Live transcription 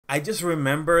I just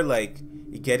remember like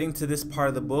getting to this part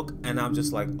of the book and I'm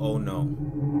just like, oh no,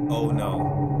 oh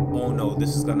no, oh no,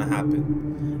 this is gonna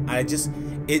happen. I just,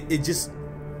 it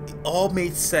all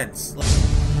made sense.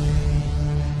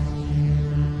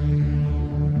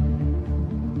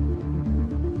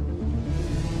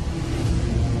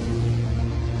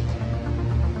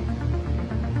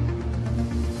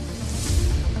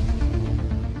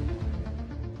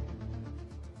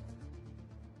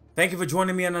 Thank you for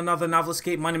joining me on another Novel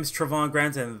Escape. My name is Trevon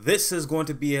Grant, and this is going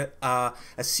to be a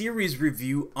series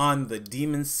review on The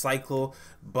Demon Cycle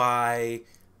by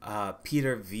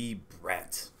Peter V.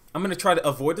 Brett. I'm going to try to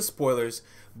avoid the spoilers,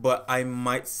 but I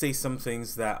might say some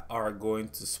things that are going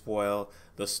to spoil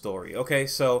the story. Okay,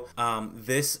 so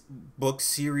this book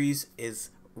series is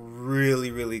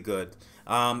really good.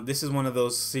 This is one of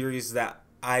those series that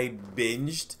I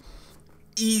binged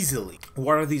easily.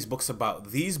 What are these books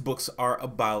about? These books are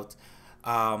about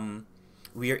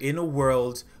we are in a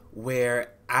world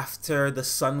where after the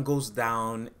sun goes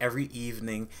down every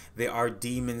evening, there are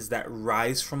demons that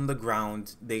rise from the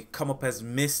ground. They come up as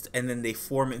mist and then they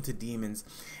form into demons.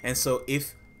 And so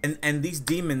and these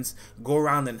demons go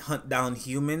around and hunt down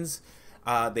humans.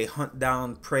 They hunt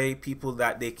down prey, people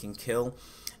that they can kill,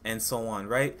 and so on,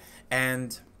 right?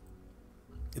 And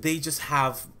they just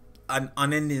have an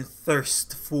unending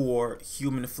thirst for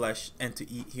human flesh and to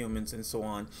eat humans and so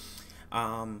on.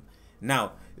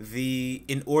 Now,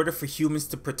 in order for humans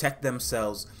to protect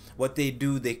themselves, what they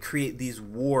do, they create these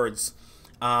wards,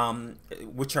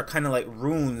 which are kind of like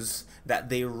runes that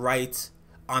they write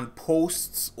on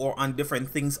posts or on different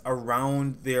things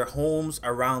around their homes,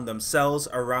 around themselves,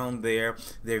 around their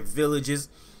villages.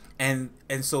 And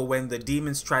so when the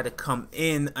demons try to come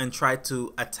in and try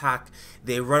to attack,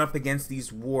 they run up against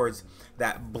these wards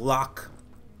that block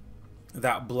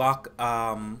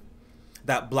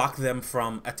them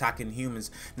from attacking humans.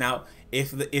 Now,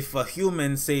 if a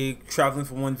human, say traveling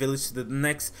from one village to the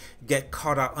next, get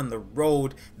caught out on the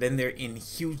road, then they're in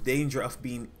huge danger of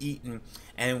being eaten.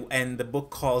 And the book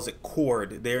calls it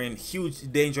cored. They're in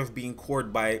huge danger of being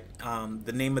cored by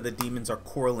the name of the demons are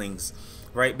corelings,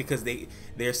 right? Because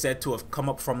they're said to have come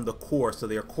up from the core, so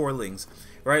they're corelings,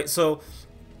 right? So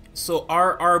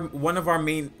our one of our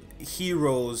main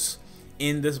heroes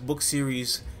in this book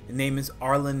series, name is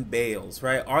Arlen Bales,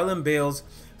 right? Arlen Bales,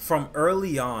 from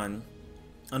early on,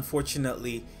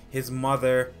 unfortunately, his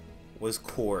mother was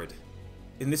cored.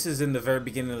 And this is in the very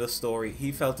beginning of the story.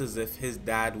 He felt as if his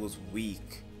dad was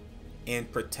weak in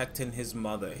protecting his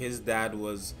mother. His dad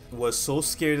was so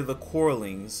scared of the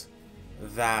corelings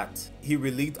that he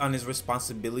relieved on his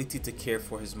responsibility to care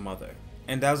for his mother.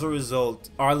 And as a result,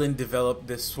 Arlen developed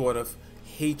this sort of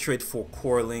hatred for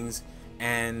corelings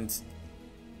and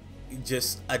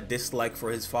just a dislike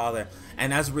for his father.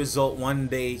 And as a result, one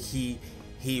day he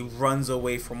runs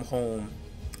away from home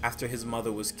after his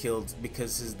mother was killed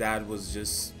because his dad was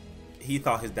just, he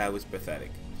thought his dad was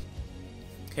pathetic.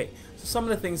 Okay, so some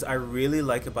of the things I really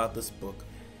like about this book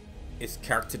is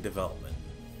character development.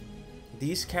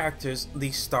 These characters,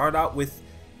 they start out with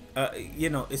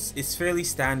you know, it's fairly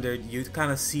standard. You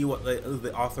kind of see what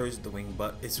the author is doing,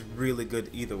 but it's really good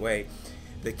either way.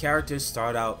 The characters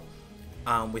start out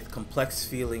with complex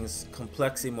feelings,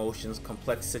 complex emotions,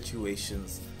 complex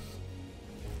situations,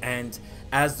 and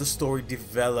as the story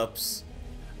develops,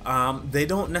 they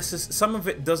don't some of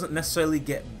it doesn't necessarily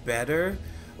get better,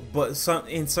 but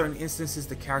in certain instances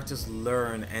the characters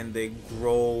learn and they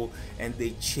grow and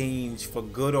they change for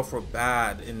good or for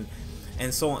bad,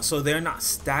 and so on. So they're not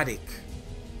static.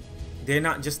 They're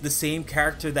not just the same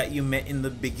character that you met in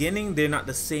the beginning. They're not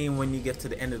the same when you get to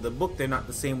the end of the book. They're not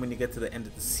the same when you get to the end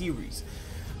of the series.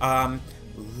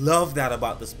 Love that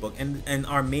about this book. And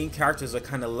our main characters are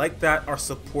kind of like that. Our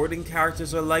supporting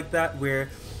characters are like that, where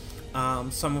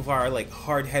some of our like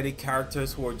hard-headed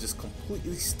characters who are just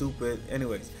completely stupid.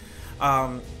 Anyways,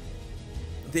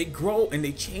 they grow and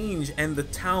they change, and the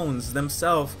towns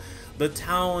themselves, the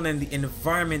town and the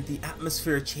environment, the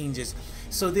atmosphere changes.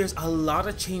 So there's a lot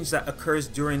of change that occurs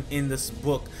in this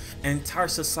book. Entire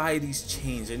societies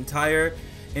change, entire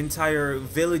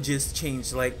villages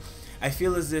change. Like, I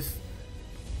feel as if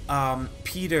Mr.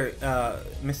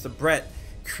 Brett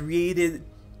created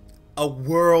a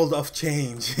world of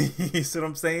change. You see what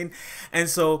I'm saying? And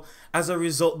so as a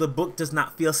result, the book does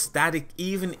not feel static.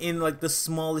 Even in like the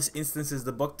smallest instances,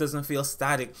 the book doesn't feel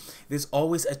static. There's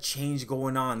always a change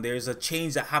going on. There's a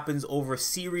change that happens over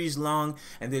series long,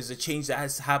 and there's a change that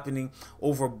is happening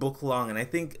over book long. And I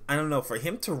think, I don't know, for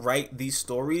him to write these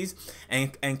stories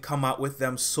and come out with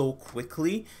them so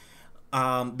quickly,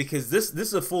 because this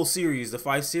is a full series, the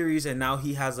 5 series, and now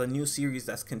he has a new series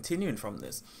that's continuing from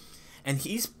this. and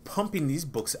he's pumping these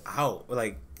books out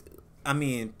like, I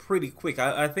mean, pretty quick.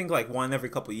 I think like one every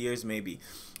couple of years maybe,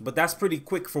 but that's pretty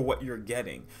quick for what you're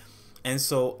getting. And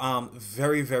so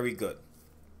very, very good.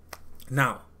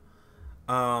 Now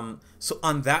so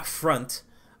on that front,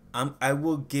 I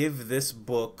will give this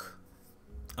book,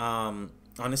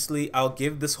 honestly, I'll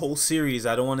give this whole series,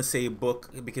 I don't want to say book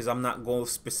because I'm not going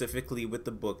specifically with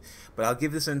the book, but I'll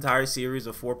give this entire series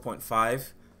a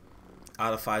 4.5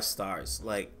 out of 5 stars.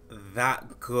 Like,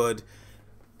 that good.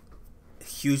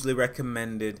 Hugely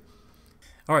recommended.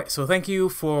 Alright, so thank you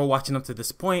for watching up to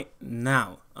this point.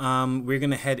 Now, we're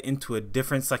going to head into a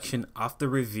different section of the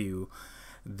review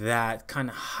that kind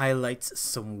of highlights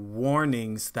some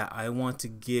warnings that I want to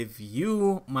give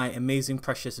you, my amazing,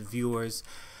 precious viewers,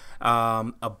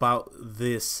 about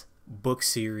this book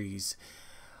series.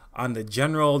 On the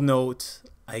general note,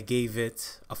 I gave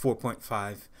it a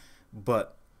 4.5,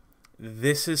 but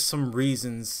this is some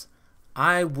reasons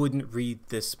I wouldn't read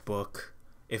this book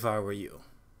if I were you.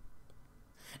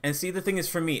 And see, the thing is,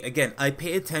 for me, again, I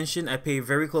pay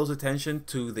very close attention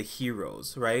to the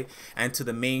heroes, right? And to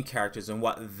the main characters and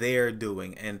what they're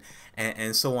doing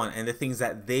and so on, and the things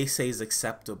that they say is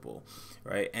acceptable,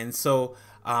 right? And so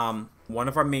one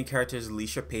of our main characters,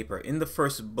 Alicia Paper, in the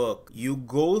first book, you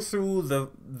go through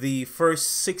the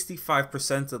first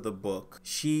 65% of the book.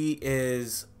 She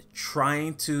is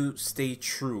trying to stay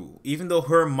true, even though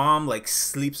her mom like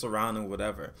sleeps around and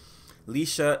whatever.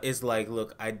 Leisha is like,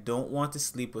 look, I don't want to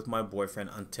sleep with my boyfriend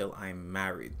until I'm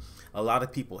married. A lot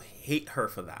of people hate her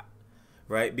for that,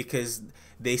 right? Because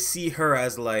they see her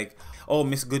as like, oh,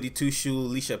 Miss Goody Two Shoe,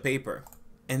 Leisha Paper.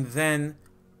 And then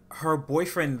her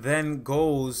boyfriend then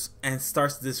goes and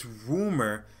starts this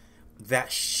rumor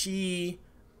that she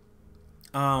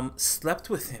slept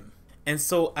with him. And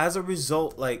so as a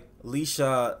result, like,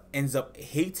 Leisha ends up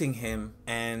hating him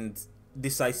and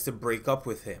decides to break up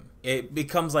with him. It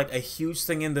becomes like a huge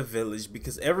thing in the village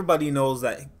because everybody knows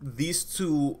that these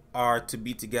two are to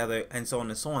be together and so on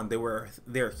and so on.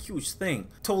 They're a huge thing.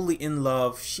 Totally in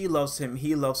love. She loves him.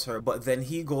 He loves her. But then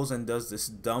he goes and does this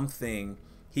dumb thing.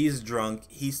 He's drunk.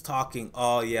 He's talking.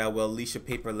 Oh yeah, well, Alicia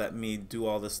Paper let me do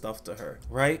all this stuff to her.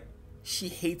 Right? She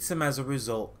hates him as a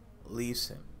result. Leaves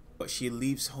him. But she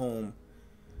leaves home.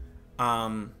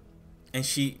 And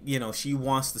she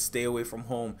wants to stay away from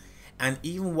home. And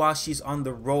even while she's on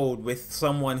the road with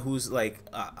someone who's like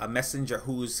a messenger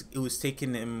who's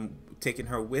taking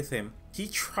her with him, he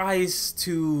tries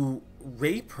to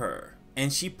rape her,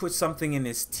 and she puts something in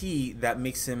his tea that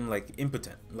makes him like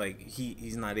impotent, like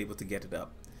he's not able to get it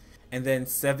up. And then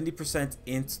 70%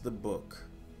 into the book,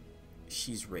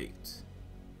 she's raped,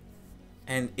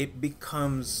 and it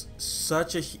becomes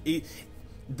such a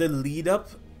the lead up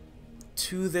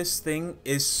to this thing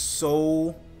is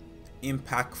so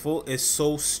impactful, is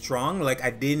so strong. Like,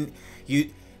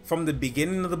 from the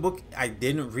beginning of the book, I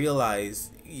didn't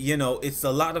realize, it's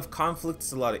a lot of conflict,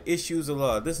 it's a lot of issues, a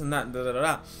lot of this and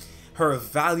that, her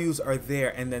values are there,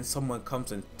 and then someone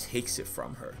comes and takes it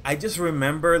from her. I just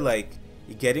remember like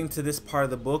getting to this part of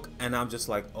the book and I'm just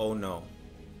like, oh no,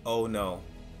 oh no,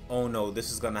 oh no,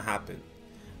 this is gonna happen.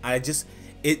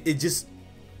 It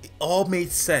all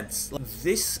made sense.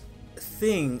 This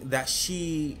thing that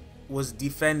she was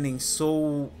defending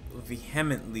so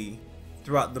vehemently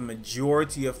throughout the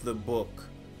majority of the book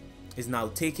is now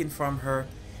taken from her,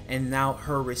 and now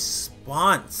her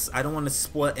response, I don't want to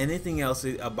spoil anything else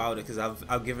about it because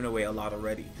I've given away a lot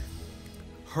already.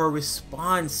 Her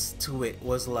response to it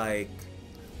was like,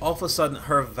 all of a sudden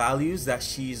her values that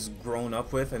she's grown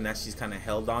up with and that she's kind of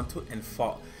held on to and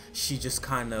fought, she just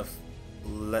kind of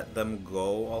let them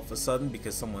go all of a sudden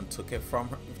because someone took it from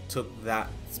her, took that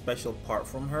special part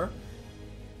from her.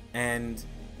 And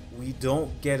we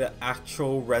don't get an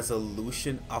actual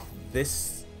resolution of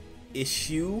this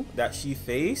issue that she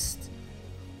faced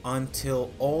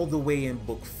until all the way in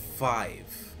book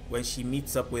 5, when she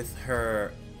meets up with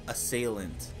her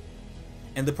assailant,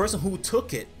 and the person who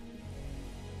took it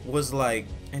was like,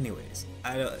 anyways,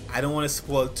 I don't want to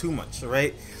spoil too much,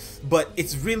 right? But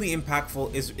it's really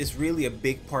impactful. It's really a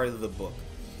big part of the book.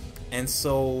 And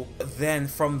so then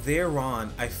from there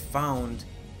on, I found,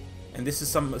 and this is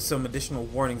some additional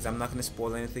warnings, I'm not going to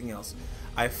spoil anything else,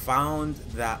 I found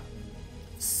that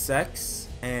sex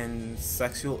and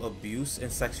sexual abuse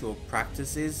and sexual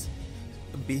practices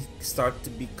start to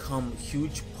become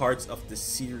huge parts of the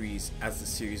series as the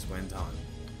series went on,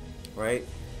 right?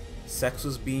 Sex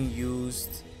was being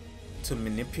used to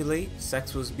manipulate.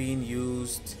 Sex was being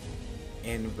used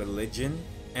in religion,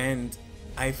 and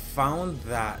I found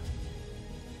that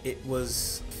it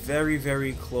was very,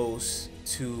 very close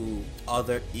to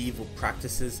other evil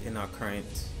practices in our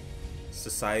current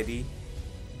society,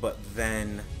 but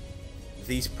then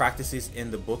these practices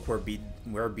in the book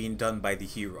were being done by the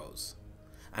heroes.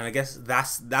 And I guess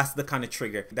that's the kind of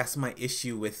trigger. That's my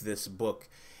issue with this book,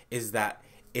 is that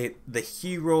the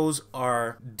heroes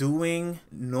are doing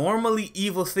normally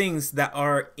evil things that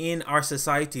are in our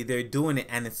society. They're doing it,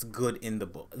 and it's good in the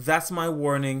book. That's my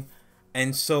warning.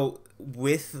 And so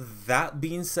with that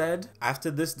being said,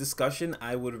 after this discussion,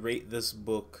 I would rate this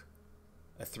book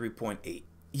a 3.8.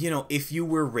 You know, if you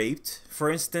were raped, for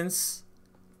instance,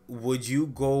 would you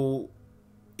go,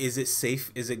 is it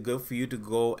safe, is it good for you to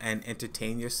go and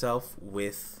entertain yourself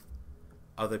with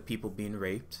other people being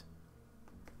raped?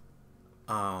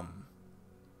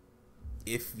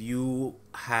 If you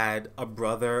had a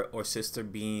brother or sister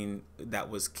that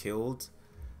was killed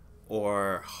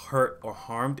or hurt or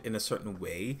harmed in a certain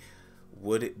way,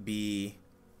 would it be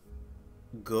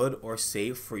good or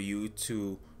safe for you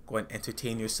to go and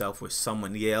entertain yourself with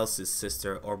someone else's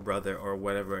sister or brother or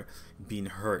whatever being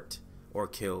hurt or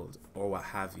killed or what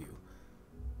have you?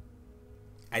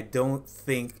 I don't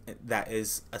think that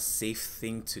is a safe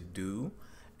thing to do,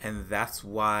 and that's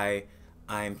why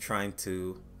I'm trying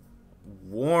to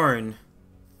warn,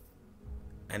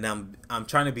 and I'm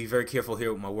trying to be very careful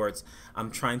here with my words.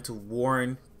 I'm trying to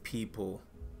warn people,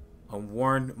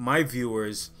 warn my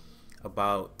viewers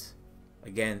about,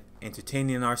 again,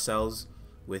 entertaining ourselves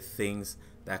with things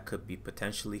that could be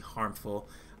potentially harmful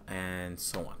and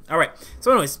so on. All right.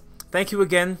 So anyways, thank you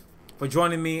again for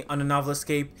joining me on the Novel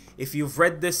Escape. If you've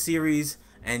read this series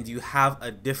and you have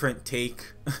a different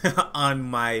take on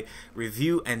my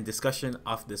review and discussion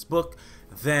of this book,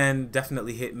 then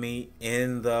definitely hit me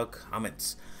in the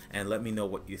comments and let me know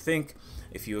what you think.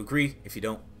 If you agree, if you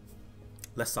don't,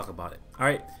 let's talk about it. All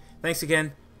right. Thanks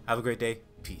again. Have a great day.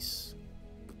 Peace.